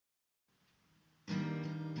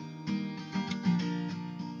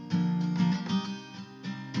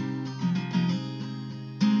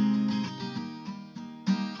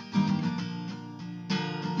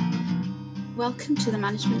welcome to the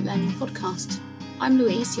Management Learning Podcast. I'm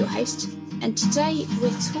Louise, your host, and today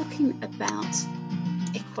we're talking about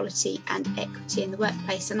equality and equity in the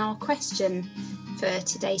workplace. And our question for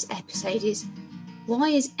today's episode is, why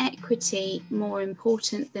is equity more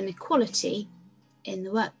important than equality in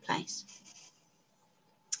the workplace?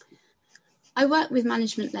 I work with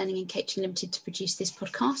Management Learning and Coaching Limited to produce this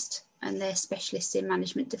podcast, and they're specialists in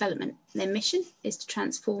management development. Their mission is to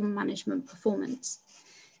transform management performance.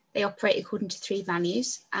 They operate according to 3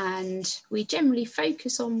 values, and we generally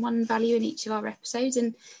focus on one value in each of our episodes.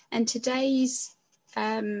 And today's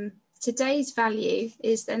value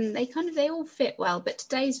is, and they all fit well, but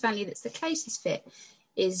today's value that's the closest fit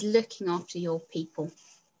is looking after your people,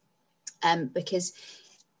 because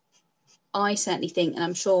I certainly think, and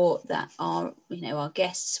I'm sure that our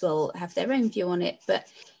guests will have their own view on it, but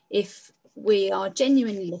if we are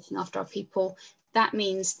genuinely looking after our people, that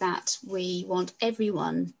means that we want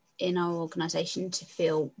everyone in our organisation to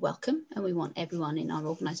feel welcome, and we want everyone in our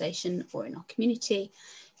organisation or in our community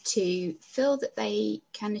to feel that they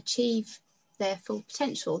can achieve their full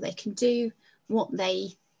potential. They can do what they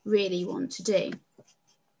really want to do.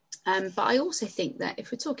 But I also think that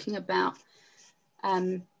if we're talking about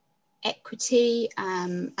equity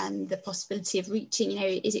and the possibility of reaching,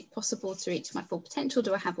 is it possible to reach my full potential?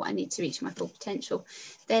 Do I have what I need to reach my full potential?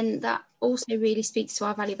 Then that also really speaks to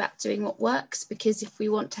our value about doing what works, because if we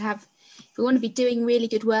want to be doing really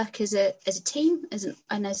good work as a team, as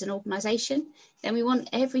an organisation, then we want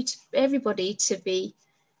everybody to be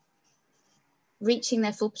reaching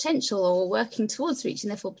their full potential or working towards reaching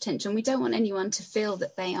their full potential. And we don't want anyone to feel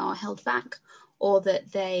that they are held back or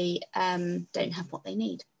that they don't have what they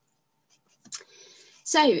need.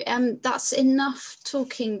 So that's enough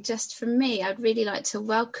talking just from me. I'd really like to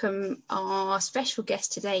welcome our special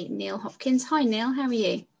guest today, Neil Hopkins. Hi, Neil. How are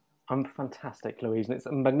you? I'm fantastic, Louise, and it's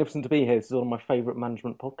magnificent to be here. This is one of my favourite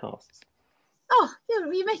management podcasts. Oh,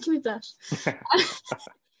 yeah, you're making me blush.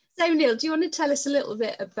 So, Neil, do you want to tell us a little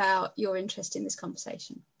bit about your interest in this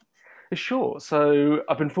conversation? Sure. So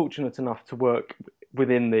I've been fortunate enough to work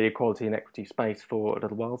within the equality and equity space for a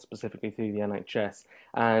little while, specifically through the NHS.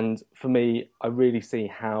 And for me, I really see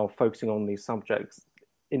how focusing on these subjects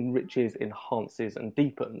enriches, enhances and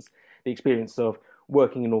deepens the experience of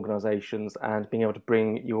working in organisations and being able to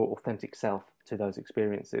bring your authentic self to those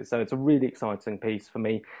experiences. So it's a really exciting piece for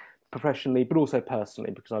me professionally, but also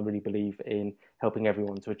personally, because I really believe in helping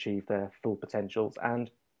everyone to achieve their full potentials and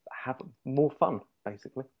have more fun,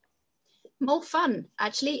 basically. More fun,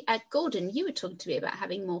 actually. Gordon, you were talking to me about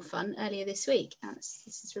having more fun earlier this week. This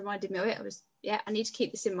has reminded me of it. I need to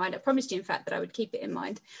keep this in mind. I promised you, in fact, that I would keep it in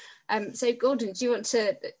mind. So, Gordon, do you want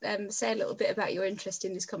to say a little bit about your interest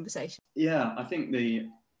in this conversation? Yeah, I think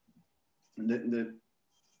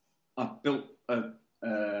I've built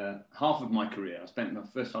half of my career. I spent the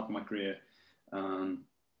first half of my career in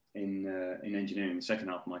engineering, the second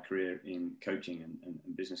half of my career in coaching and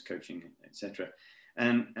business coaching, etc.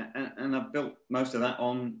 And I've built most of that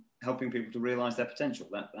on helping people to realise their potential.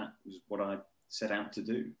 That was what I set out to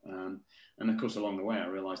do. And of course, along the way, I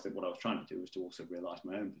realised that what I was trying to do was to also realise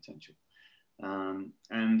my own potential.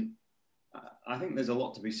 And I think there's a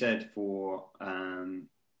lot to be said for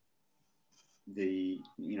the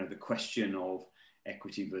question of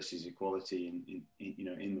equity versus equality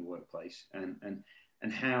in the workplace, and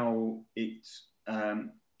how it's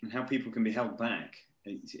and how people can be held back.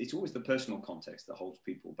 It's always the personal context that holds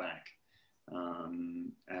people back,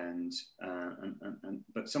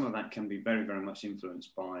 but some of that can be very, very much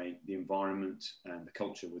influenced by the environment and the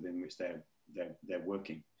culture within which they're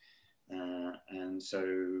working, and so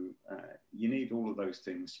you need all of those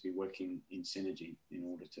things to be working in synergy in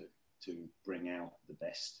order to bring out the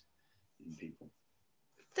best in people.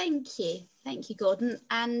 Thank you, Gordon.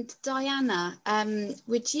 And Diana,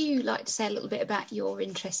 would you like to say a little bit about your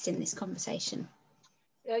interest in this conversation?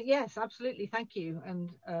 Yes, absolutely. Thank you. And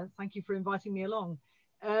thank you for inviting me along.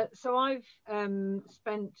 So I've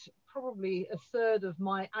spent probably a third of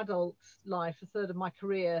my adult life, a third of my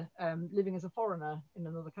career living as a foreigner in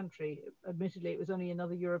another country. Admittedly, it was only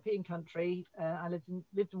another European country. I lived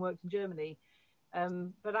and worked in Germany.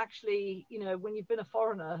 But actually, when you've been a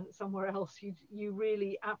foreigner somewhere else, you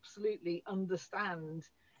really absolutely understand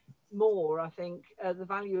more, I think, the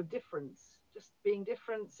value of difference. Just being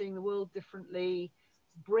different, seeing the world differently,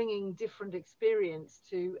 bringing different experience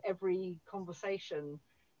to every conversation.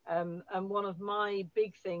 And one of my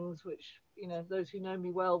big things, which those who know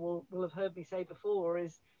me well will have heard me say before,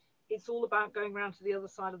 is it's all about going around to the other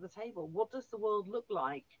side of the table. What does the world look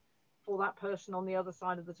like for that person on the other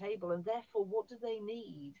side of the table, and therefore what do they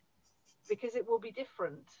need? Because it will be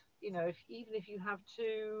different. Even if you have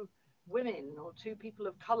two women or two people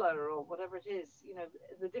of color or whatever it is. You know,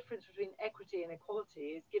 the difference between equity and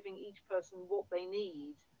equality is giving each person what they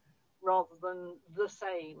need rather than the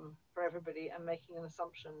same for everybody and making an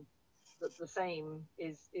assumption that the same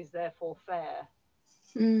is therefore fair.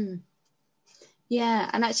 Yeah,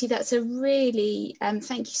 and actually that's a really,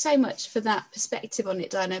 thank you so much for that perspective on it,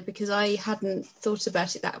 Diana, because I hadn't thought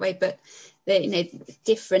about it that way, but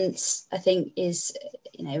difference, I think, is,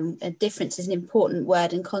 a difference is an important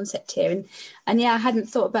word and concept here. And yeah, I hadn't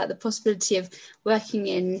thought about the possibility of working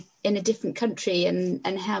in a different country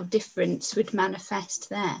and how difference would manifest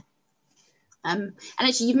there. And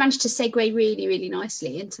actually, you've managed to segue really, really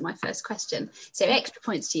nicely into my first question. So extra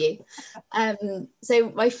points to you.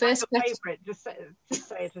 So my first question. Favourite, just say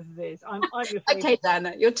it as it is. I'm your favourite. Okay,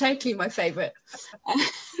 Dana, you're totally my favourite.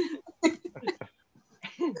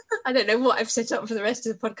 I don't know what I've set up for the rest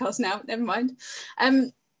of the podcast now. Never mind.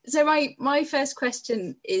 So my first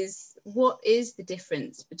question is, what is the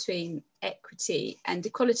difference between equity and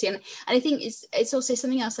equality? And I think it's also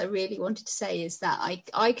something else I really wanted to say is that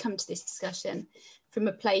I come to this discussion from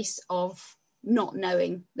a place of not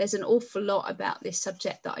knowing. There's an awful lot about this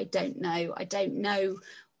subject that I don't know. I don't know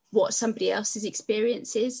what somebody else's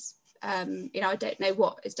experience is. I don't know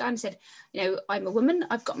what, as Diana said, I'm a woman.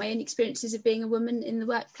 I've got my own experiences of being a woman in the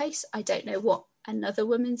workplace. I don't know what another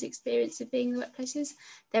woman's experience of being in the workplace is.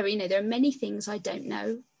 There are many things I don't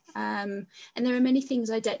know. And there are many things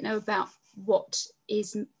I don't know about what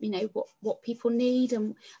is, what people need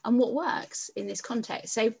and what works in this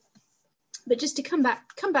context. So, but just to come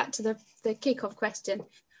back to the kickoff question,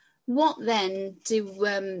 what then do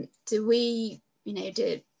we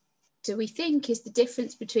think is the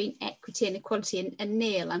difference between equity and equality? And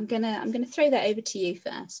Neil, I'm gonna throw that over to you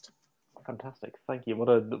first. Fantastic, thank you. What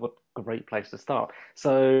a great place to start.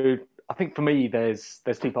 So I think for me, there's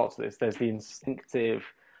two parts to this. There's the instinctive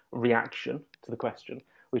reaction to the question,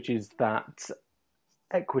 which is that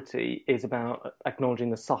equity is about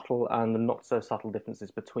acknowledging the subtle and the not so subtle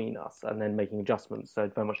differences between us and then making adjustments.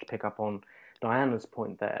 So very much to pick up on Diana's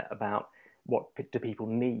point there about what do people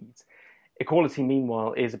need. Equality,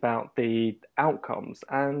 meanwhile, is about the outcomes,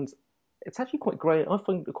 and it's actually quite grey. I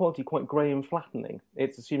find equality quite grey and flattening.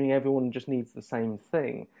 It's assuming everyone just needs the same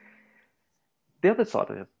thing. The other side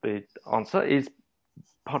of the answer is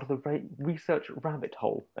part of the research rabbit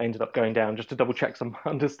hole I ended up going down just to double check some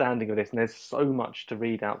understanding of this, and there's so much to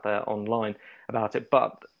read out there online about it.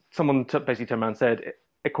 But someone basically turned around and said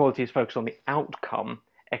equality is focused on the outcome,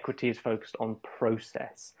 equity is focused on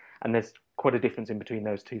process, and there's quite a difference in between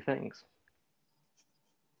those two things.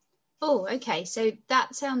 Oh, okay. So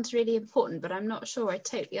that sounds really important, but I'm not sure I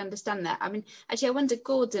totally understand that. I mean, actually, I wonder,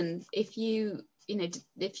 Gordon, if you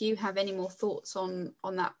have any more thoughts on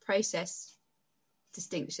that process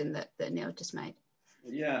distinction that Neil just made.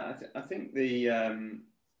 Yeah, I think the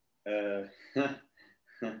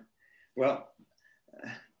well,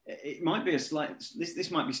 it might be this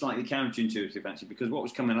might be slightly counterintuitive actually, because what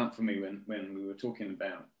was coming up for me when we were talking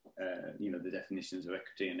about the definitions of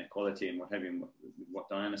equity and equality and what have you, and what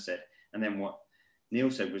Diana said, and then what Neil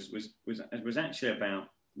said was actually about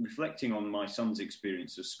reflecting on my son's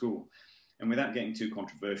experience of school. And without getting too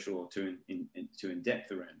controversial or too in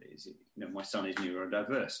depth around it, my son is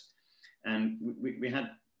neurodiverse, and we had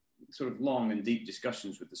sort of long and deep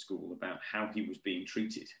discussions with the school about how he was being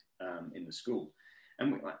treated in the school,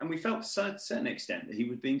 and we felt to a certain extent that he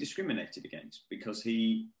was being discriminated against because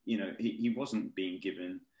he wasn't being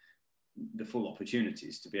given the full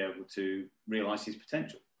opportunities to be able to realise his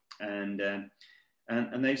potential, and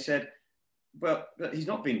they said, well, but he's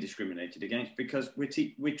not being discriminated against because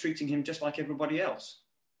we're treating him just like everybody else.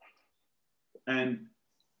 And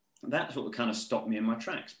that sort of kind of stopped me in my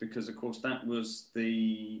tracks, because of course that was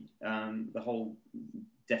the whole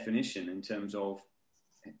definition in terms of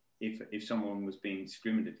if someone was being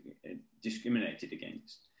discriminated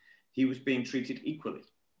against, he was being treated equally.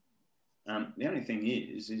 The only thing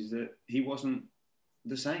is that he wasn't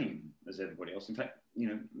the same as everybody else. In fact,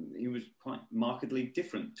 he was quite markedly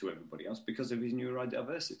different to everybody else because of his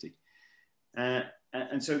neurodiversity.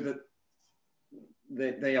 And so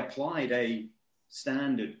that they applied a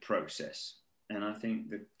standard process. And I think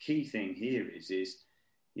the key thing here is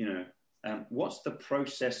what's the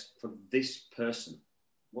process for this person?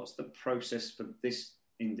 What's the process for this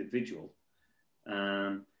individual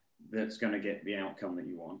that's going to get the outcome that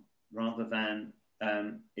you want, rather than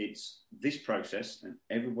it's this process and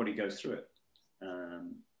everybody goes through it.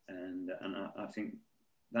 And I think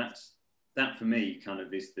that for me kind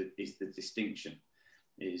of is the distinction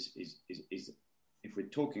is if we're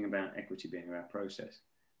talking about equity being about process,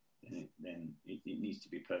 then it needs to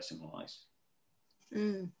be personalised.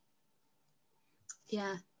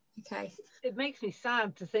 Yeah. Okay. It makes me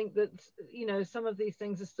sad to think that, you know, some of these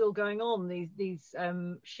things are still going on, these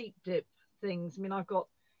sheep dip things. I mean, I've got,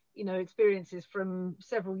 you know, experiences from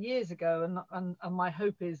several years ago, and my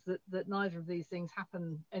hope is that neither of these things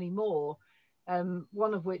happen anymore.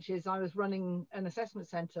 One of which is I was running an assessment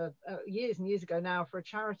centre years and years ago now for a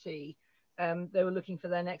charity. They were looking for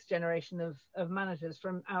their next generation of managers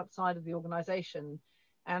from outside of the organisation.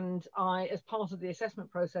 And I, as part of the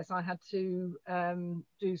assessment process, I had to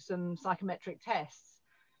do some psychometric tests.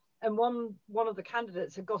 And one of the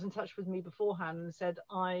candidates had got in touch with me beforehand and said,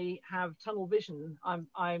 I have tunnel vision.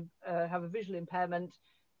 I have a visual impairment.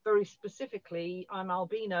 Very specifically, I'm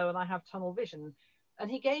albino and I have tunnel vision.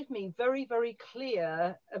 And he gave me a very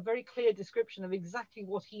clear description of exactly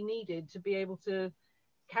what he needed to be able to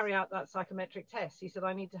carry out that psychometric test. He said,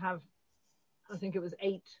 I need to have, I think it was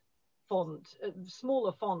 8 font,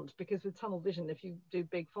 smaller font, because with tunnel vision, if you do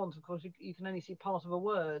big font, of course, you can only see part of a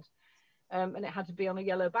word. And it had to be on a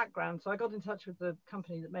yellow background. So I got in touch with the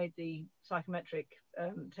company that made the psychometric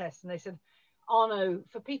test, and they said, Arno,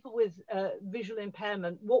 for people with visual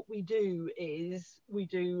impairment, what we do is we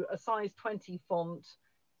do a size 20 font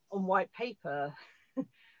on white paper.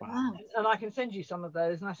 Wow. And I can send you some of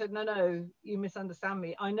those. And I said, no, you misunderstand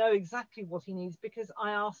me. I know exactly what he needs because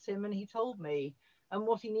I asked him and he told me. And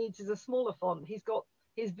what he needs is a smaller font. He's got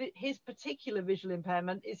his particular visual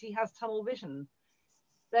impairment is he has tunnel vision.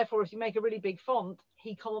 Therefore, if you make a really big font,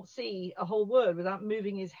 he can't see a whole word without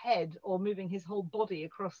moving his head or moving his whole body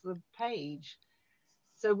across the page.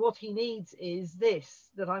 So what he needs is this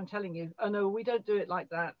that I'm telling you. Oh, no, we don't do it like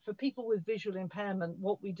that. For people with visual impairment,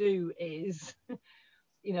 what we do is,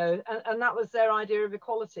 you know, and that was their idea of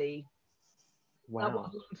equality. Wow. That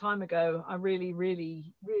was a long time ago. I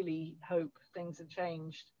really hope things have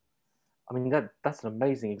changed. I mean, that's an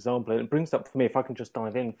amazing example. And it brings up for me, if I can just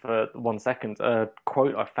dive in for 1 second, a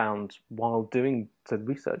quote I found while doing some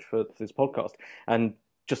research for this podcast. And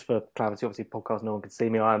just for clarity, obviously, podcast, no one can see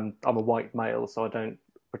me. I'm a white male, so I don't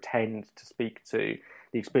pretend to speak to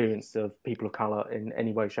the experience of people of colour in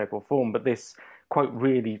any way, shape or form. But this quote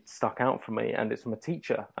really stuck out for me, and it's from a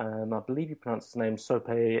teacher. I believe you pronounce his name Sope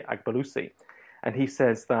Agbalusi. And he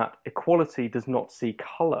says that equality does not see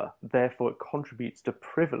colour, therefore it contributes to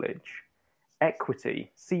privilege.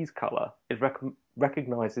 Equity sees colour, it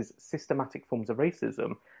recognises systematic forms of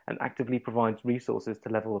racism and actively provides resources to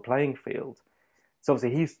level the playing field. So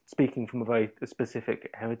obviously he's speaking from a very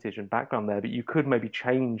specific heritage and background there, but you could maybe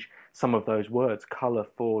change some of those words, colour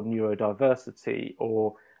for neurodiversity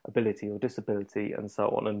or ability or disability and so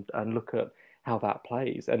on, and look at how that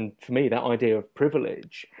plays. And for me, that idea of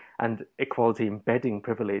privilege and equality embedding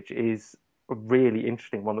privilege is a really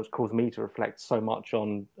interesting one that's caused me to reflect so much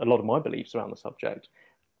on a lot of my beliefs around the subject.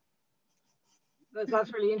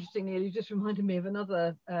 That's really interesting, Neil. You just reminded me of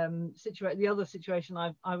another the other situation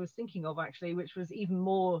I was thinking of, actually, which was even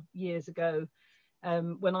more years ago,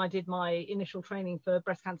 when I did my initial training for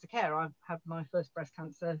breast cancer care. I had my first breast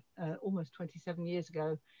cancer almost 27 years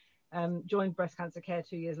ago, joined breast cancer care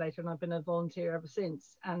 2 years later, and I've been a volunteer ever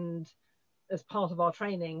since. And as part of our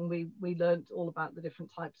training, we learned all about the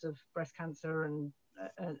different types of breast cancer and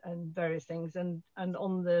various things. And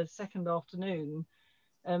on the second afternoon,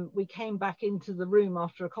 we came back into the room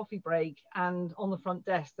after a coffee break, and on the front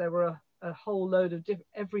desk there were a whole load of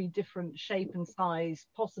every different shape and size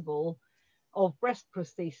possible of breast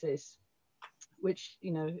prosthesis, which,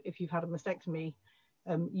 you know, if you've had a mastectomy,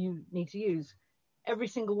 you need to use. Every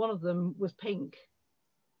single one of them was pink.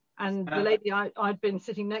 And the lady I'd been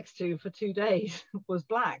sitting next to for 2 days was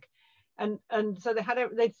black. And so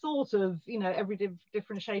they thought of, you know, every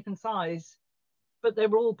different shape and size, but they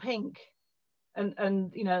were all pink.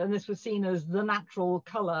 And you know, and this was seen as the natural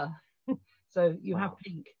color. So you have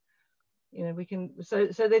pink, you know, we can, so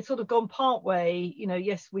they've sort of gone part way, you know,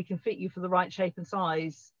 yes, we can fit you for the right shape and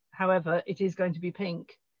size. However, it is going to be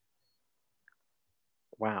pink.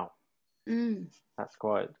 Wow. That's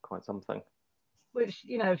quite something. Which,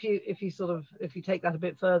 you know, if you take that a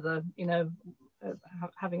bit further, you know,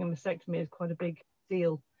 having a mastectomy is quite a big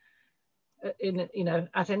deal in, you know,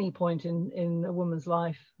 at any point in a woman's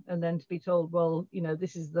life. And then to be told, well, you know,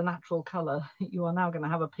 this is the natural color, you are now going to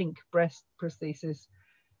have a pink breast prosthesis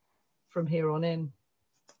from here on in.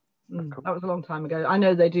 That was a long time ago. I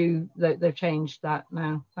know they've changed that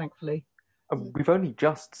now, thankfully. We've only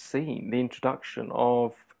just seen the introduction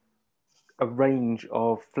of a range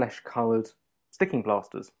of flesh-coloured sticking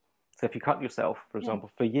plasters. So if you cut yourself, for example,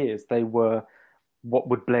 for years, they were what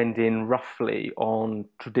would blend in roughly on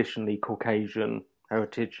traditionally Caucasian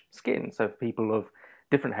heritage skin. So for people of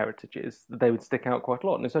different heritages, they would stick out quite a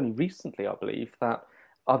lot. And it's only recently, I believe, that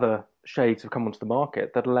other shades have come onto the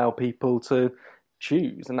market that allow people to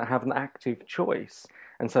choose and have an active choice.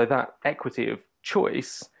 And so that equity of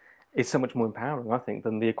choice is so much more empowering, I think,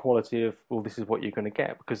 than the equality of, well, this is what you're going to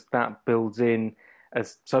get, because that builds in,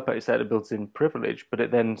 as Sopo said, it builds in privilege, but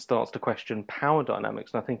it then starts to question power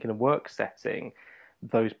dynamics. And I think in a work setting,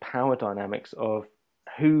 those power dynamics of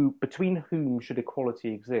between whom should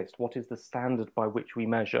equality exist? What is the standard by which we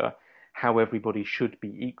measure how everybody should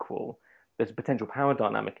be equal? There's a potential power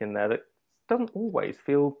dynamic in there that doesn't always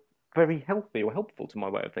feel very healthy or helpful to my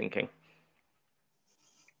way of thinking.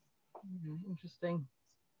 Interesting.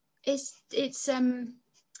 It's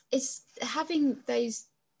having those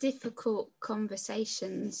difficult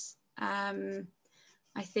conversations. I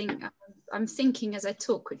think I'm thinking as I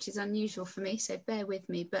talk, which is unusual for me, so bear with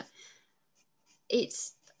me. But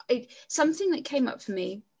it's something that came up for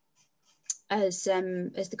me as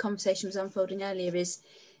the conversation was unfolding earlier is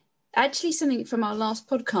actually something from our last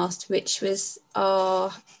podcast, which was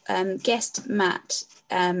our guest Matt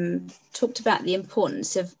talked about the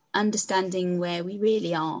importance of understanding where we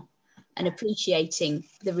really are and appreciating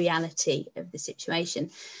the reality of the situation.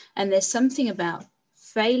 And there's something about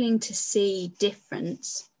failing to see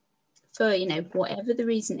difference for, whatever the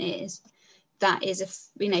reason is, that is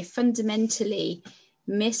fundamentally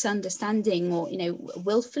misunderstanding or,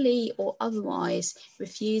 willfully or otherwise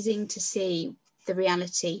refusing to see the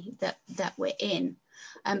reality that we're in.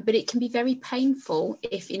 But it can be very painful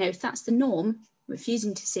if that's the norm,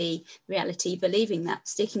 refusing to see reality, believing that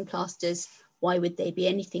sticking plasters, why would they be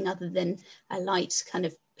anything other than a light kind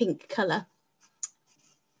of pink colour?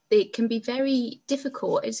 It can be very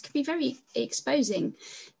difficult. It can be very exposing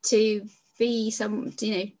to be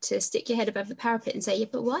to stick your head above the parapet and say, yeah,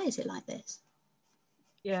 but why is it like this?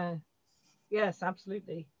 Yeah. Yes,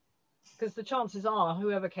 absolutely. Because the chances are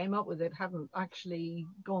whoever came up with it hadn't actually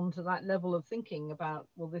gone to that level of thinking about,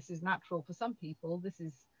 well, this is natural for some people, this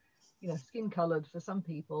is, skin coloured for some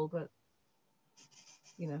people, but,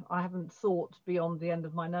 I haven't thought beyond the end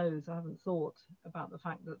of my nose. I haven't thought about the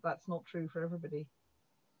fact that that's not true for everybody.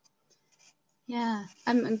 Yeah.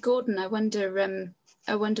 And Gordon, I wonder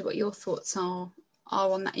what your thoughts are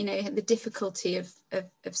on that, the difficulty of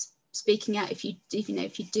speaking out if you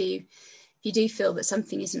do feel that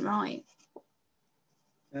something isn't right.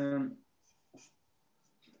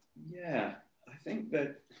 Yeah, I think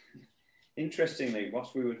that interestingly,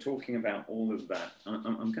 whilst we were talking about all of that,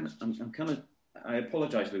 I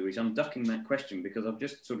apologise, Louise, I'm ducking that question because I've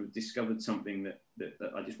just sort of discovered something that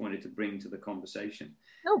I just wanted to bring to the conversation.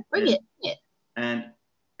 Oh, bring it. And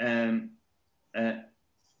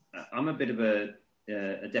I'm a bit of a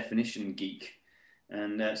definition geek.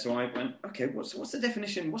 And so I went, okay, what's the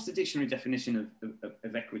definition? What's the dictionary definition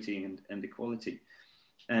of equity and equality?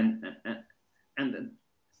 And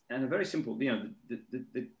a very simple, the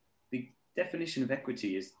definition of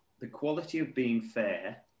equity is the quality of being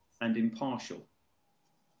fair and impartial.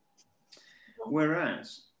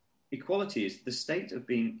 Whereas equality is the state of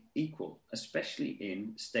being equal, especially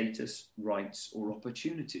in status, rights, or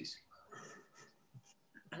opportunities.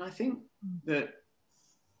 And I think that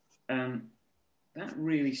that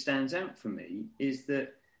really stands out for me, is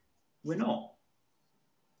that we're not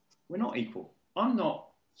equal. I'm not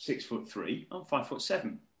 6'3", I'm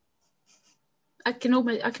 5'7". I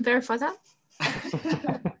can verify that.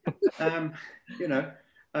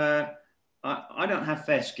 I don't have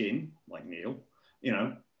fair skin like Neil,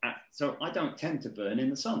 so I don't tend to burn in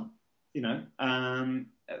the sun,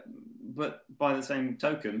 but by the same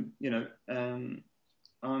token,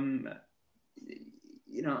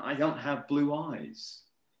 I don't have blue eyes,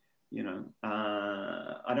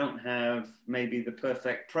 I don't have maybe the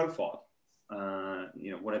perfect profile,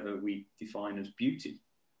 whatever we define as beauty,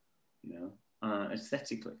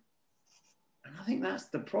 aesthetically. And I think that's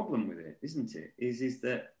the problem with it, isn't it? Is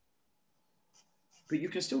that, but you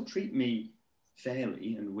can still treat me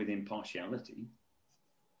fairly and with impartiality,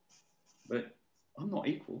 but I'm not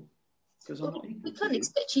equal because I'm not equal. We can't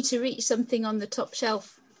expect you to reach something on the top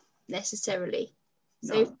shelf necessarily.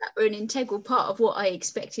 So No. if that were an integral part of what I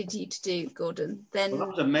expected you to do, Gordon, then... Well, that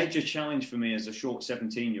was a major challenge for me as a short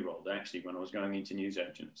 17-year-old, actually, when I was going into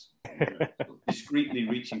newsagents. Discreetly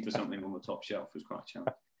reaching for something on the top shelf was quite a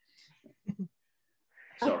challenge.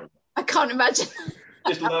 Sorry. I can't imagine.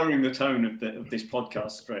 Just lowering the tone of this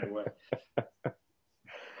podcast straight away.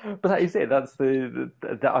 But that is it. That's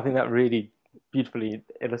I think that really beautifully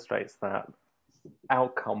illustrates that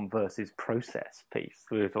outcome versus process piece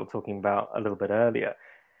we were talking about a little bit earlier.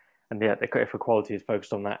 And yet, if equality is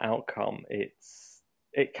focused on that outcome, it's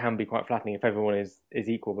it can be quite flattening if everyone is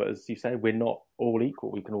equal. But as you say, we're not all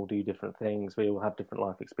equal. We can all do different things. We all have different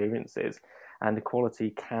life experiences, and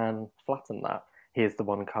equality can flatten that. Here's the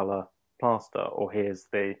one colour plaster, or here's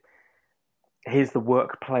the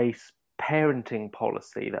workplace parenting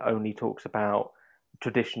policy that only talks about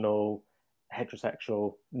traditional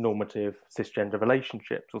heterosexual normative cisgender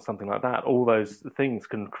relationships or something like that. All those things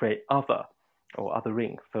can create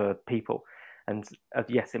othering for people. And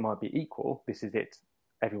yes, it might be equal. This is it.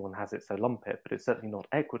 Everyone has it, so lump it. But it's certainly not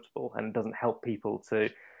equitable, and it doesn't help people to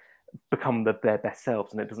become their best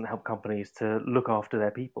selves, and it doesn't help companies to look after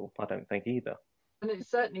their people, I don't think, either. And it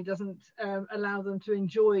certainly doesn't allow them to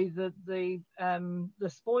enjoy the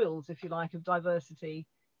spoils, if you like, of diversity,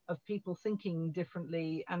 of people thinking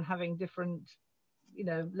differently and having different,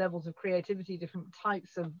 levels of creativity, different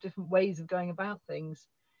ways of going about things.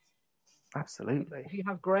 Absolutely. If you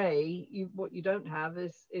have grey, what you don't have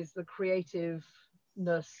is the creativeness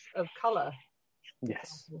of colour.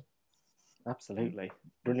 Yes, absolutely.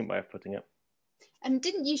 Brilliant way of putting it. And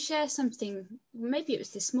didn't you share something, maybe it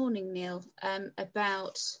was this morning, Neil,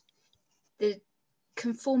 about the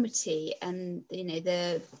conformity and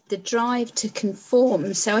the drive to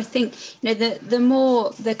conform? So I think the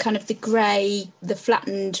more the kind of the grey, the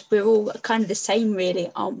flattened, we're all kind of the same,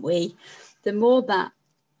 really, aren't we? The more that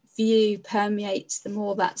view permeates, the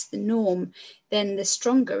more that's the norm, then the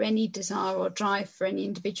stronger any desire or drive for any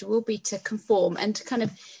individual will be to conform and to kind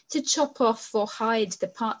of to chop off or hide the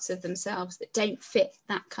parts of themselves that don't fit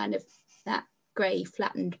that kind of that grey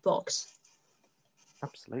flattened box.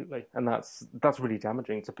 Absolutely, and that's really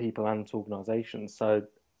damaging to people and to organisations. So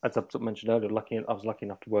as I mentioned earlier, I was lucky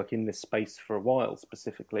enough to work in this space for a while,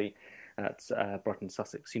 specifically at Brighton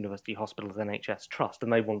Sussex University Hospital's NHS Trust,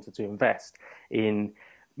 and they wanted to invest in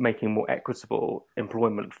making more equitable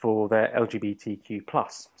employment for their LGBTQ+,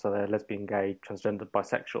 so their lesbian, gay, transgender,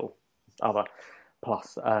 bisexual, other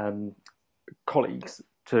plus colleagues,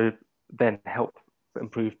 to then help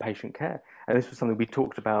improve patient care. And this was something we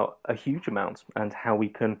talked about a huge amount, and how we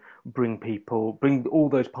can bring all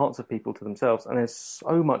those parts of people to themselves. And there's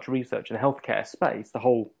so much research in the healthcare space, the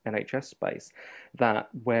whole NHS space, that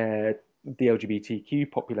where the LGBTQ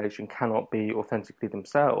population cannot be authentically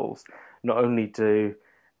themselves, not only do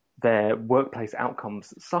their workplace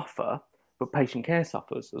outcomes suffer, but patient care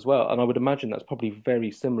suffers as well. And I would imagine that's probably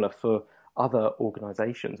very similar for other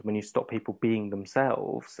organisations. When you stop people being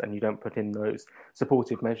themselves and you don't put in those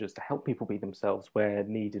supportive measures to help people be themselves where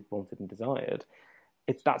needed, wanted and desired,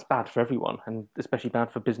 that's bad for everyone, and especially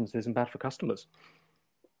bad for businesses and bad for customers.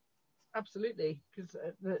 Absolutely, because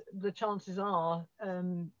the chances are,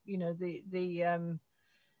 the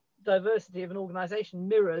diversity of an organisation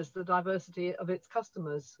mirrors the diversity of its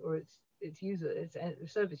customers or its users,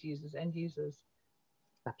 its service users, end users.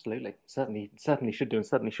 Absolutely, certainly should do, and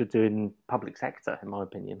certainly should do in public sector, in my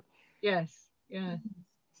opinion. Yes, yeah.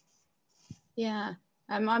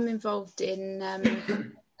 I'm involved in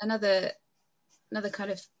another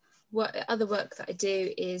kind of other work that I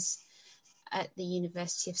do is at the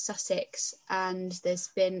University of Sussex, and there's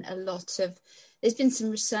been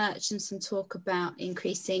some research and some talk about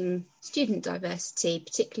increasing student diversity,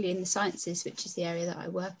 particularly in the sciences, which is the area that I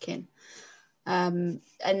work in. And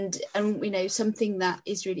something that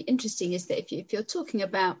is really interesting is that if you're talking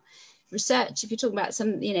about research, if you're talking about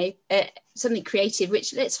something creative,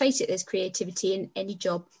 which, let's face it, there's creativity in any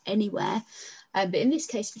job anywhere. But in this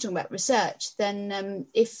case, if you're talking about research, then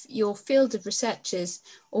if your field of researchers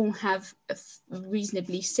all have a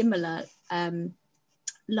reasonably similar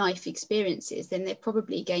life experiences, then they're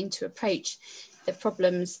probably going to approach the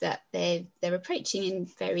problems that they're approaching in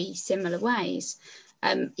very similar ways.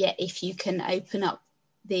 Yet if you can open up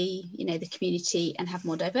the community and have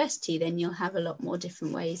more diversity, then you'll have a lot more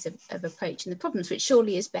different ways of approaching the problems, which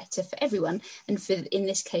surely is better for everyone, and for, in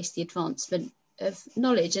this case, the advancement of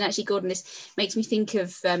knowledge. And actually, Gordon, this makes me think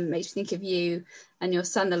of you and your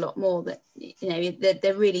son a lot more. That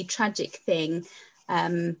the really tragic thing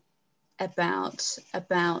about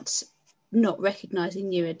not recognizing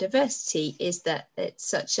neurodiversity is that it's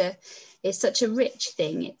such a rich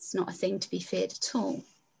thing. It's not a thing to be feared at all.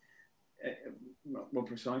 Well,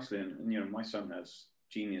 precisely, and my son has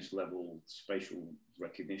genius level spatial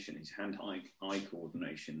recognition. His hand-eye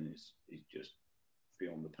coordination is just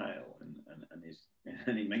beyond the pale, and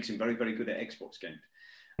it makes him very, very good at Xbox games.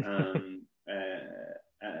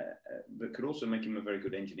 But could also make him a very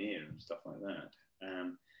good engineer and stuff like that.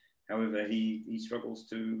 However, he struggles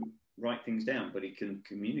to write things down, but he can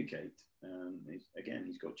communicate.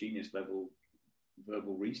 He's got genius level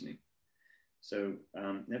verbal reasoning. So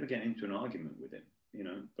never get into an argument with him,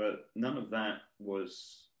 but none of that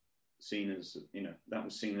was seen as, that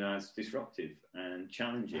was seen as disruptive and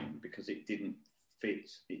challenging because it didn't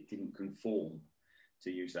fit, it didn't conform,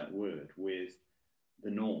 to use that word, with the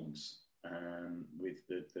norms, with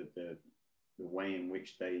the way in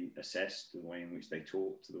which they assessed, the way in which they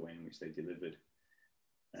taught, the way in which they delivered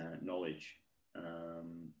knowledge.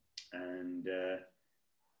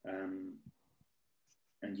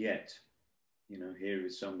 And yet, here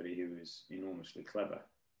is somebody who is enormously clever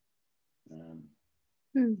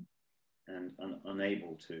and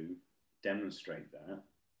unable to demonstrate that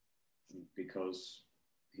because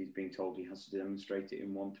he's being told he has to demonstrate it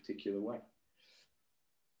in one particular way.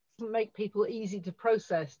 Doesn't make people easy to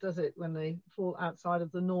process, does it, when they fall outside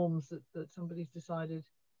of the norms that somebody's decided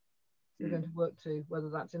they're going to work to, whether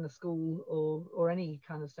that's in a school or any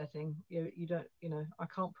kind of setting. You don't, I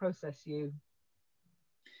can't process you.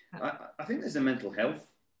 I think there's a mental health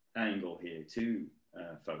angle here too,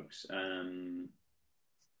 folks.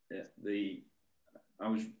 I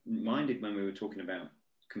was reminded when we were talking about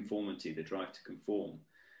conformity, the drive to conform,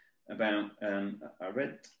 about I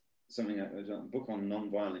read something, it was a book on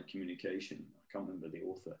nonviolent communication. I can't remember the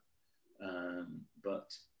author,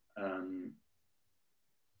 but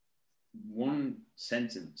one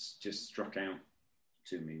sentence just struck out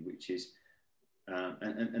to me, which is,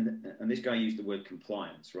 and this guy used the word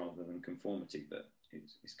compliance rather than conformity, but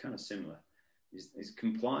it's kind of similar. Is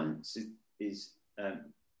compliance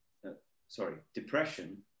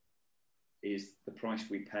depression is the price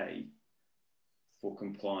we pay for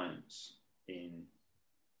compliance in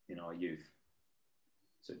our youth.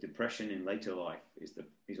 So depression in later life is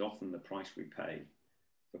often the price we pay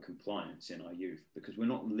for compliance in our youth, because we're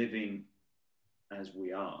not living as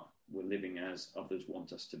we are, we're living as others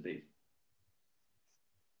want us to be.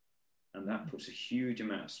 And that puts a huge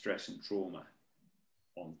amount of stress and trauma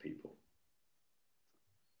on people.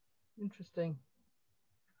 Interesting.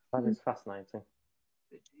 That is fascinating.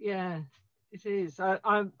 Yeah, it is.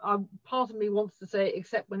 I part of me wants to say,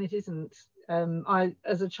 except when it isn't.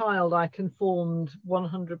 As a child, I conformed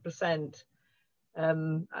 100%,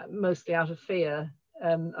 mostly out of fear.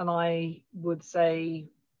 And I would say,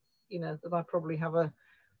 that I probably have a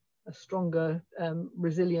stronger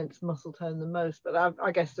resilience muscle tone than most. But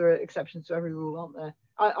I guess there are exceptions to every rule, aren't there?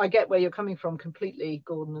 I get where you're coming from completely,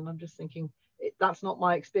 Gordon, and I'm just thinking that's not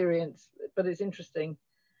my experience, but it's interesting.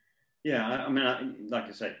 Yeah, I mean, like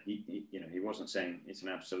I said, he wasn't saying it's an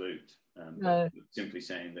absolute. No. Simply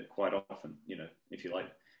saying that quite often, if you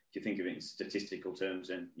think of it in statistical terms,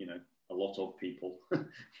 then a lot of people,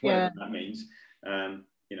 whatever that means, and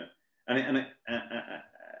it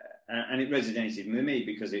resonated with me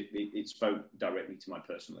because it spoke directly to my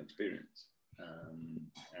personal experience,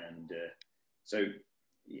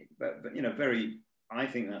 I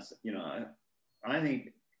think that's, I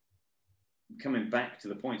think coming back to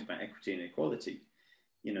the point about equity and equality,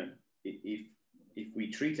 if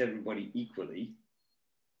we treat everybody equally,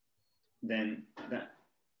 then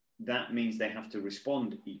that means they have to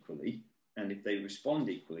respond equally. And if they respond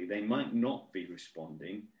equally, they might not be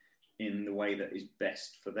responding in the way that is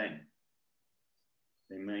best for them.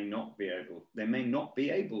 They may not be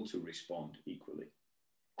able to respond equally.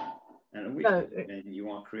 And at which point, then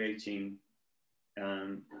you are creating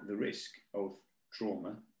the risk of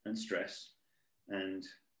trauma and stress and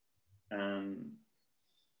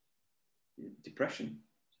depression,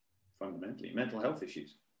 fundamentally, mental health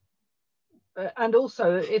issues. And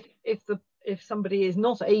also, if somebody is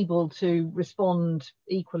not able to respond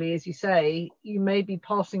equally, as you say, you may be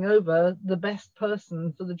passing over the best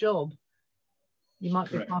person for the job. You might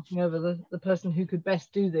Correct. Be passing over the person who could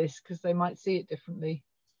best do this because they might see it differently.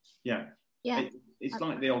 Yeah. It's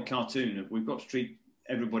like the old cartoon of we've got to treat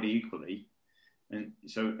everybody equally. And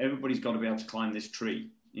so everybody's got to be able to climb this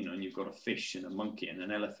tree, and you've got a fish and a monkey and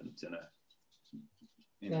an elephant and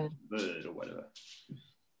a bird or whatever.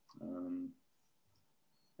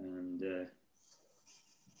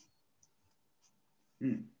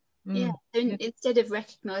 Yeah. And instead of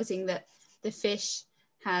recognizing that the fish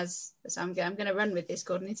has, so I'm going to run with this,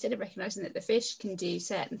 Gordon. Instead of recognizing that the fish can do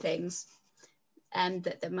certain things and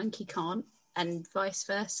that the monkey can't, and vice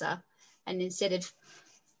versa, and instead of,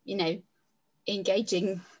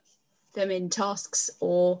 engaging them in tasks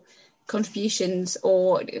or contributions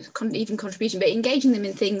or even contribution, but engaging them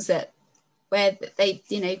in things where they,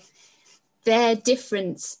 their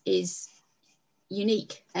difference is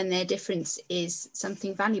unique and their difference is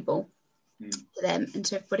something valuable to them and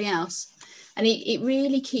to everybody else. And it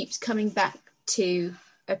really keeps coming back to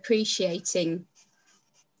appreciating,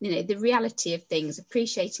 the reality of things,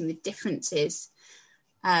 appreciating the differences.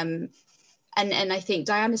 And I think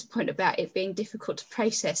Diana's point about it being difficult to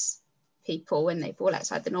process people when they fall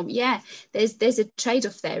outside the norm. Yeah, there's a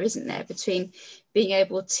trade-off there, isn't there, between being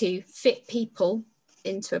able to fit people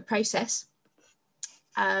into a process,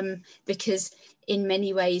 because in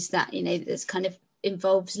many ways that, you know, there's kind of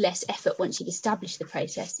involves less effort. Once you establish the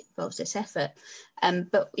process, it involves less effort,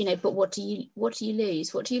 but what do you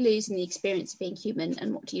lose? What do you lose in the experience of being human,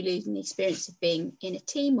 and what do you lose in the experience of being in a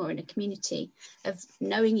team or in a community, of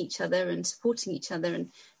knowing each other and supporting each other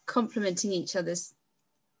and complementing each other's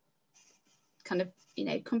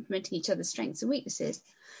strengths and weaknesses,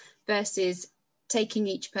 versus taking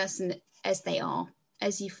each person as they are,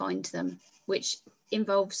 as you find them, which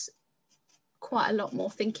involves quite a lot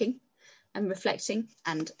more thinking and reflecting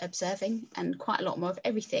and observing and quite a lot more of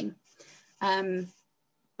everything,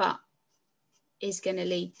 but is going to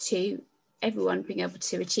lead to everyone being able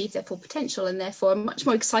to achieve their full potential, and therefore a much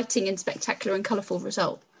more exciting and spectacular and colourful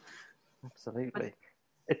result. Absolutely.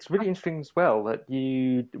 It's really interesting as well that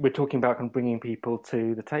we're talking about kind of bringing people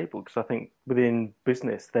to the table, because I think within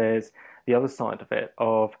business there's the other side of it,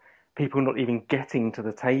 of people not even getting to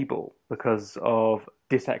the table because of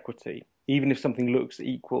disequity, even if something looks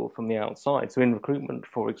equal from the outside. So in recruitment,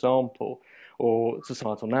 for example, or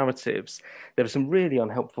societal narratives, there are some really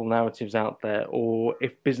unhelpful narratives out there, or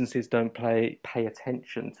if businesses don't pay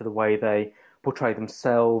attention to the way they portray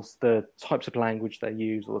themselves, the types of language they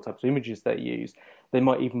use, or the types of images they use, they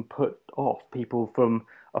might even put off people from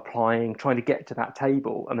applying, trying to get to that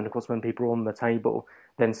table. And then, of course, when people are on the table,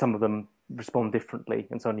 then some of them respond differently,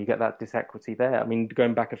 and suddenly you get that disequity there. I mean,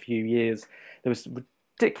 going back a few years, there was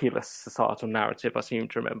ridiculous societal narrative, I seem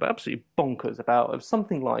to remember, absolutely bonkers, about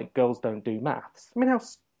something like girls don't do maths. I mean,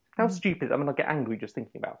 how stupid. I mean, I get angry just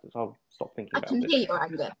thinking about it, so I'll stop thinking about it. I can hear your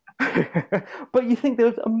anger. But you think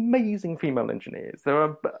there's amazing female engineers. There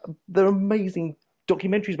are amazing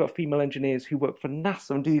documentaries about female engineers who work for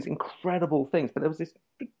NASA and do these incredible things, but there was this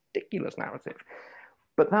ridiculous narrative.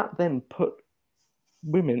 But that then put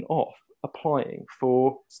women off applying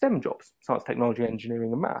for STEM jobs, science, technology,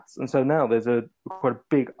 engineering, and maths. And so now there's quite a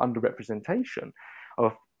big underrepresentation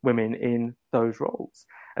of women in those roles.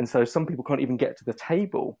 And so some people can't even get to the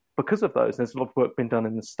table because of those. There's a lot of work been done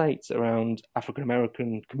in the States around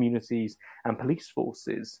African-American communities and police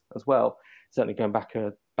forces as well. Certainly going back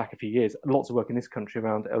a few years, lots of work in this country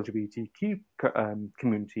around LGBTQ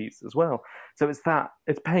communities as well. So it's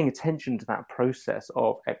paying attention to that process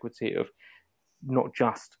of equity, of not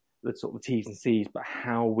just the sort of T's and C's, but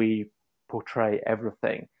how we portray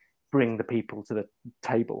everything, bring the people to the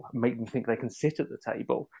table, make them think they can sit at the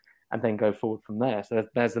table, and then go forward from there. So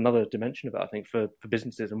there's another dimension of it, I think, for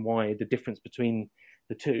businesses, and why the difference between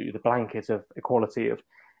the two, the blanket of equality of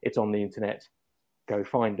it's on the internet, go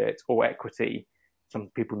find it, or equity,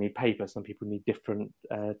 some people need paper, some people need different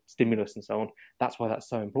stimulus and so on. That's why that's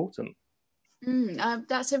so important.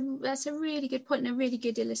 That's a really good point and a really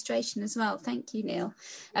good illustration as well. Thank you, Neil.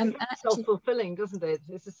 It's self-fulfilling, doesn't it?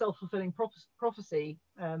 It's a self-fulfilling prophecy.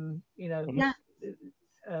 Yeah.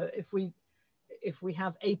 If we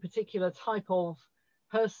have a particular type of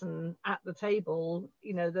person at the table,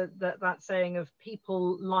 you know, that saying of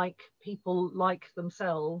people like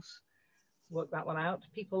themselves. Work that one out.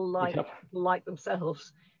 People like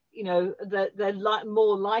themselves. You know, they're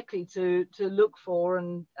more likely to look for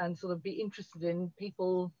and sort of be interested in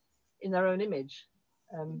people in their own image,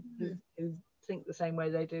 who think the same way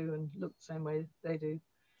they do and look the same way they do.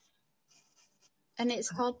 And it's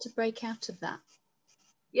hard to break out of that.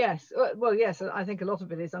 Yes. Well, yes. I think a lot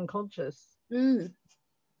of it is unconscious.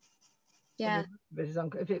 Yeah.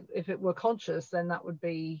 If it were conscious, then that would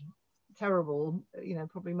be terrible. You know,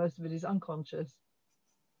 probably most of it is unconscious.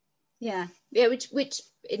 Yeah, which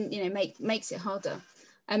makes it harder.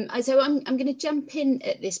 So I'm going to jump in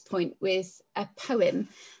at this point with a poem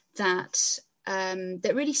that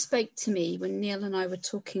really spoke to me when Neil and I were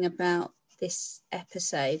talking about this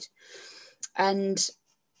episode, and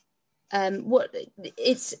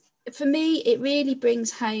for me, it really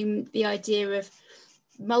brings home the idea of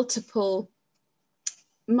multiple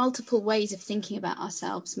ways of thinking about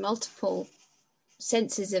ourselves, multiple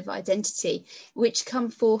senses of identity, which come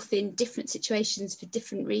forth in different situations for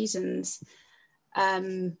different reasons.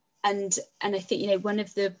 And I think, you know, one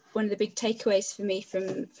of the big takeaways for me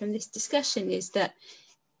from this discussion is that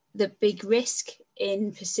the big risk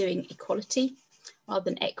in pursuing equality rather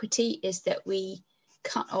than equity is that we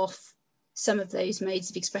cut off some of those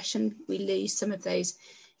modes of expression. We lose some of those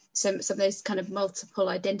kind of multiple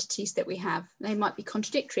identities that we have. They might be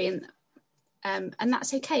contradictory, and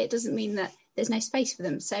that's okay. It doesn't mean that there's no space for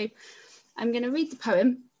them. So I'm going to read the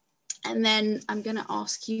poem, and then I'm going to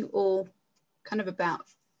ask you all kind of about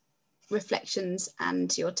reflections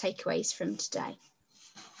and your takeaways from today.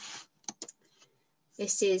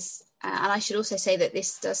 This is, and I should also say that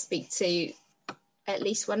this does speak to at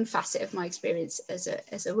least one facet of my experience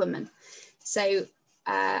as a woman. So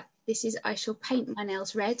this is I Shall Paint My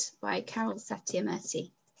Nails Red by Carol Satyamurthy.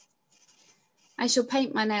 I shall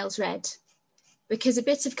paint my nails red because a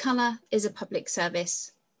bit of colour is a public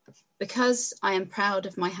service, because I am proud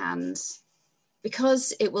of my hands,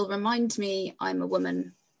 because it will remind me I'm a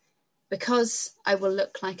woman, because I will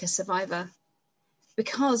look like a survivor,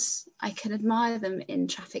 because I can admire them in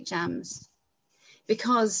traffic jams,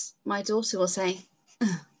 because my daughter will say,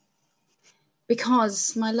 ugh,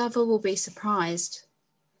 because my lover will be surprised,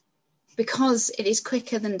 because it is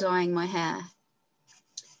quicker than dyeing my hair,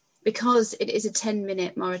 because it is a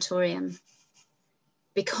 10-minute moratorium,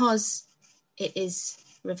 because it is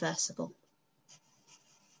reversible.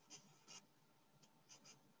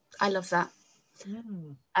 I love that.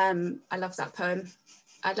 I love that poem.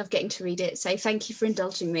 I love getting to read it. So thank you for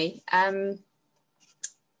indulging me.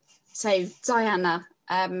 So Diana,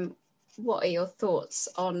 what are your thoughts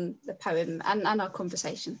on the poem and our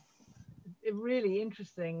conversation? Really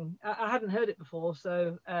interesting. I hadn't heard it before,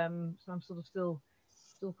 so I'm sort of still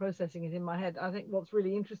processing it in my head. I think what's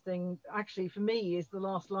really interesting actually for me is the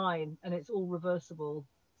last line, and it's all reversible.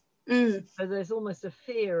 So there's almost a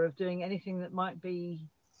fear of doing anything that might be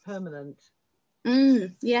permanent.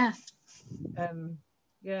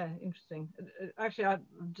 Yeah, interesting. Actually,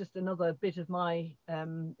 just another bit of my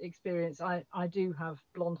experience. I do have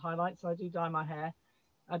blonde highlights, so I do dye my hair.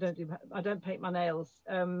 I don't paint my nails.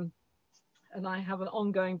 And I have an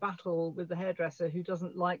ongoing battle with the hairdresser who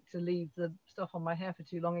doesn't like to leave the stuff on my hair for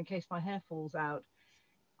too long in case my hair falls out.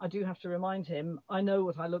 I do have to remind him, I know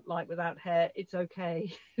what I look like without hair. It's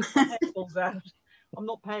okay if my hair falls out. I'm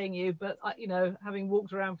not paying you, but having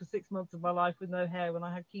walked around for 6 months of my life with no hair when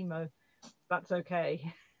I had chemo, that's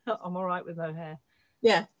okay. I'm all right with no hair.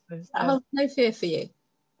 Yeah, I hold no fear for you.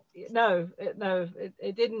 No,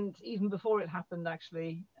 it didn't even before it happened.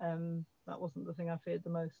 Actually, that wasn't the thing I feared the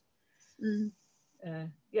most.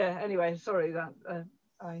 Anyway, sorry that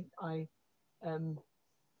I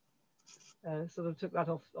sort of took that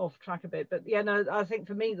off track a bit, but I think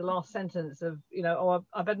for me the last sentence of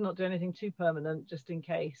I better not do anything too permanent just in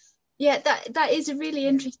case. Yeah, that is a really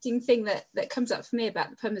interesting thing that comes up for me about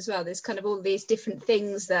the poem as well. There's kind of all these different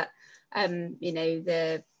things that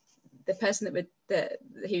the person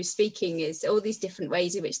who's speaking is all these different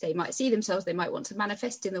ways in which they might see themselves, they might want to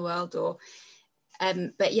manifest in the world, or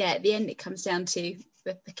but yeah, at the end it comes down to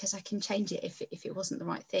because I can change it if it wasn't the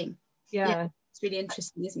right thing. Yeah, it's really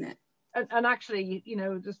interesting, isn't it? And actually,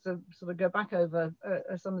 just to sort of go back over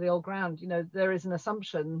some of the old ground, there is an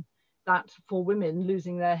assumption that for women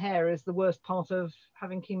losing their hair is the worst part of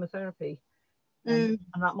having chemotherapy, and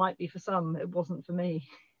that might be for some. It wasn't for me.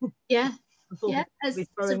 Yeah,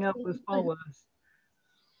 throwing up was far worse.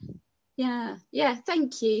 Yeah.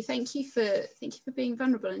 Thank you for being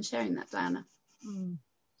vulnerable and sharing that, Diana.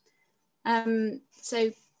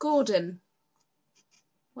 So Gordon,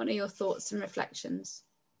 what are your thoughts and reflections?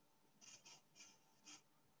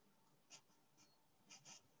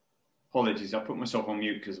 Apologies, I put myself on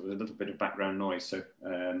mute because there was a little bit of background noise, so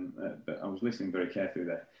but I was listening very carefully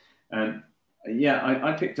there.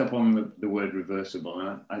 I picked up on the word reversible,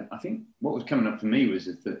 and I think what was coming up for me was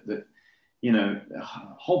that a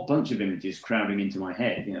whole bunch of images crowding into my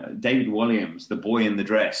head. David Walliams, The Boy in the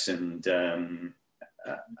Dress, and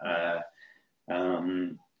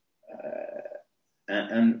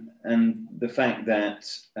the fact that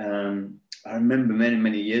I remember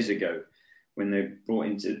many years ago when they brought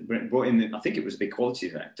in I think it was the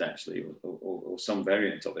Equalities Act actually, or some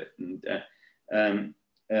variant of it, and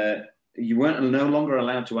you weren't no longer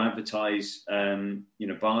allowed to advertise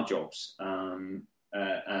bar jobs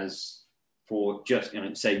as for just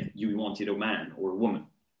say you wanted a man or a woman,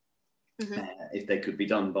 if they could be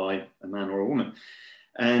done by a man or a woman,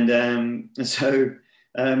 and so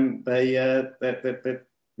they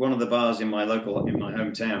one of the bars in my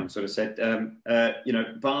hometown sort of said,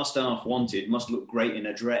 bar staff wanted must look great in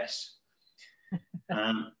a dress.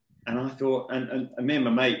 And I thought, and me and my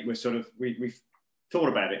mate were sort of, we thought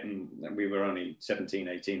about it, and we were only 17,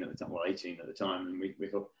 18 at the time, well, 18 at the time. And we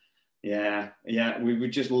thought, we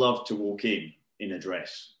would just love to walk in a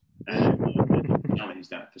dress and challenge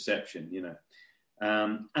that perception,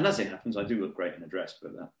 And as it happens, I do look great in a dress,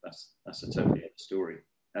 but that's a totally other story.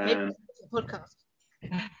 Podcast.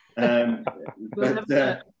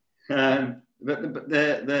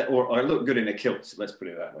 Or I look good in a kilt, let's put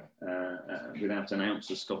it that way, without an ounce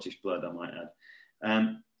of Scottish blood, I might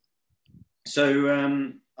add.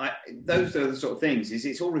 Those are the sort of things.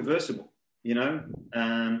 It's all reversible,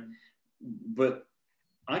 but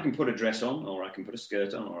I can put a dress on, or I can put a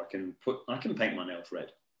skirt on, or I can paint my nails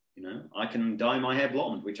red. You know, I can dye my hair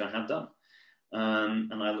blonde, which I have done.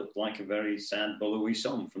 And I look like a very sad Bolowi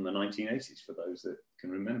song from the 1980s for those that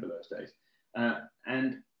can remember those days.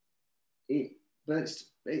 But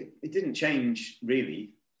it didn't change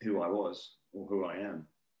really who I was or who I am.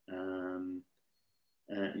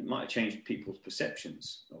 It might have changed people's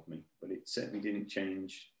perceptions of me, but it certainly didn't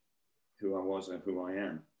change who I was or who I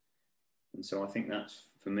am. And so I think that's,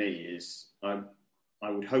 for me, is I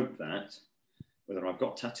would hope that whether I've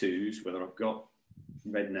got tattoos, whether I've got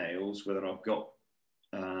red nails, whether I've got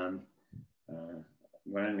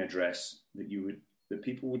wearing a dress, that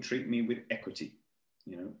people would treat me with equity,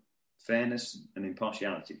 you know, fairness and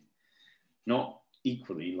impartiality, not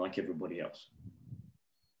equally like everybody else.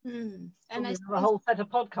 And there's a whole set of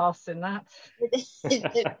podcasts in that.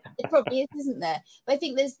 It probably is, isn't there? But I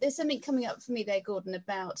think there's something coming up for me there, Gordon,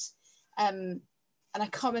 about and I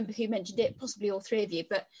can't remember who mentioned it, possibly all three of you,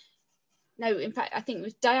 but no, in fact, I think it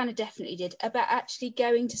was Diana definitely did, about actually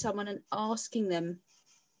going to someone and asking them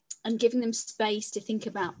and giving them space to think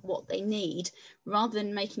about what they need, rather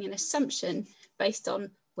than making an assumption based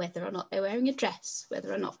on whether or not they're wearing a dress,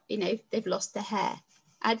 whether or not, you know, they've lost their hair.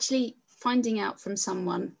 Actually finding out from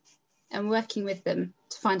someone and working with them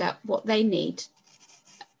to find out what they need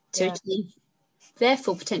to achieve their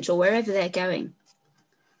full potential wherever they're going.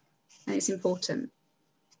 And it's important.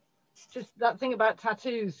 Just that thing about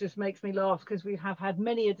tattoos just makes me laugh, because we have had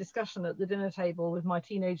many a discussion at the dinner table with my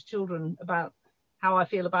teenage children about how I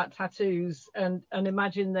feel about tattoos, and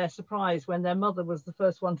imagine their surprise when their mother was the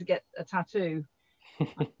first one to get a tattoo.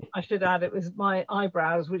 I should add, it was my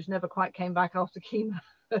eyebrows, which never quite came back after chemo.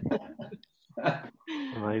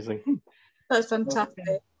 Amazing. That's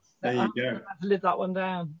fantastic. There you go. I have to live that one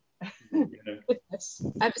down.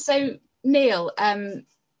 So Neil,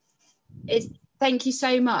 thank you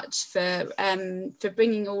so much for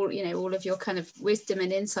bringing all of your kind of wisdom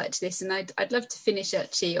and insight to this, and I'd love to finish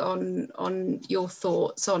actually on your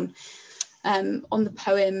thoughts on the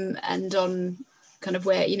poem and on kind of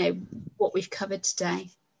where, you know, what we've covered today.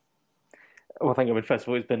 Well, thank you. I mean, first of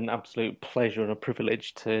all, it's been an absolute pleasure and a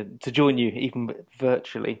privilege to join you, even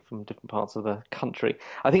virtually from different parts of the country.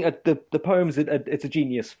 I think the poem's it's a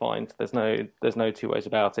genius find. There's no two ways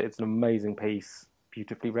about it. It's an amazing piece,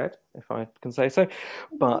 beautifully read, if I can say so.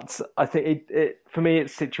 But I think it for me, it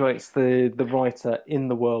situates the writer in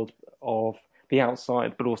the world of the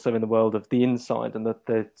outside, but also in the world of the inside, and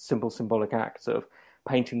the simple symbolic act of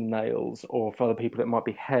painting the nails, or for other people it might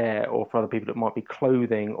be hair, or for other people it might be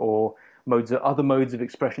clothing, or other modes of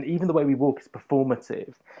expression. Even the way we walk is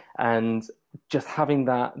performative, and just having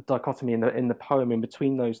that dichotomy in the poem in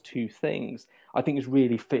between those two things, I think is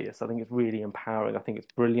really fierce. I think it's really empowering. I think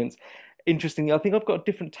it's brilliant. Interestingly, I think I've got a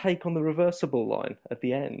different take on the reversible line at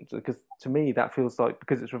the end, because to me that feels like,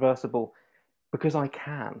 because it's reversible, because I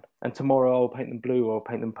can, and tomorrow I'll paint them blue or I'll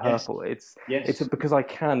paint them purple. Yes. It's because I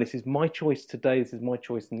can. This is my choice today. This is my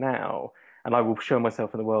choice now, and I will show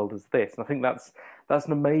myself in the world as this. And I think that's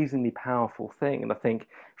an amazingly powerful thing. And I think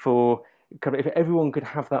if everyone could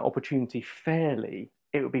have that opportunity fairly,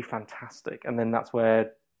 it would be fantastic. And then that's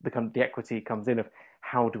where the equity comes in of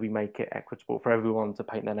how do we make it equitable for everyone to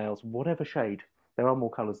paint their nails, whatever shade. There are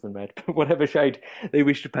more colours than red, but whatever shade they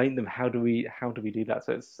wish to paint them, how do we do that?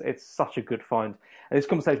 So it's such a good find. And this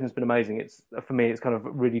conversation has been amazing. For me, it's kind of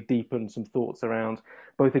really deepened some thoughts around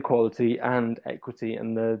both equality and equity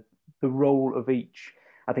and the role of each.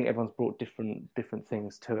 I think everyone's brought different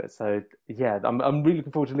things to it. So yeah, I'm really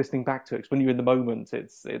looking forward to listening back to it, because when you're in the moment,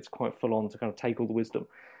 it's quite full on to kind of take all the wisdom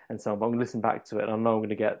and so on. But I'm going to listen back to it, and I know I'm going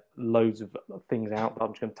to get loads of things out that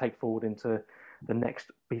I'm just going to take forward into the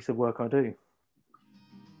next piece of work I do.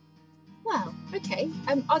 Wow. Okay.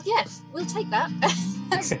 Yes, we'll take that.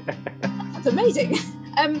 That's amazing.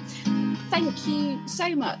 Thank you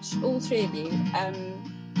so much, all three of you.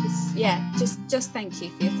 Just thank you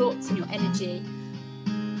for your thoughts and your energy.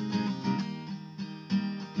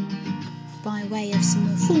 By way of some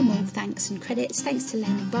more formal thanks and credits, thanks to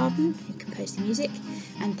Lena Barden, who composed the music,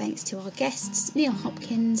 and thanks to our guests, Neil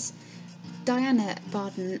Hopkins, Diana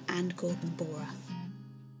Barden and Gordon Borer.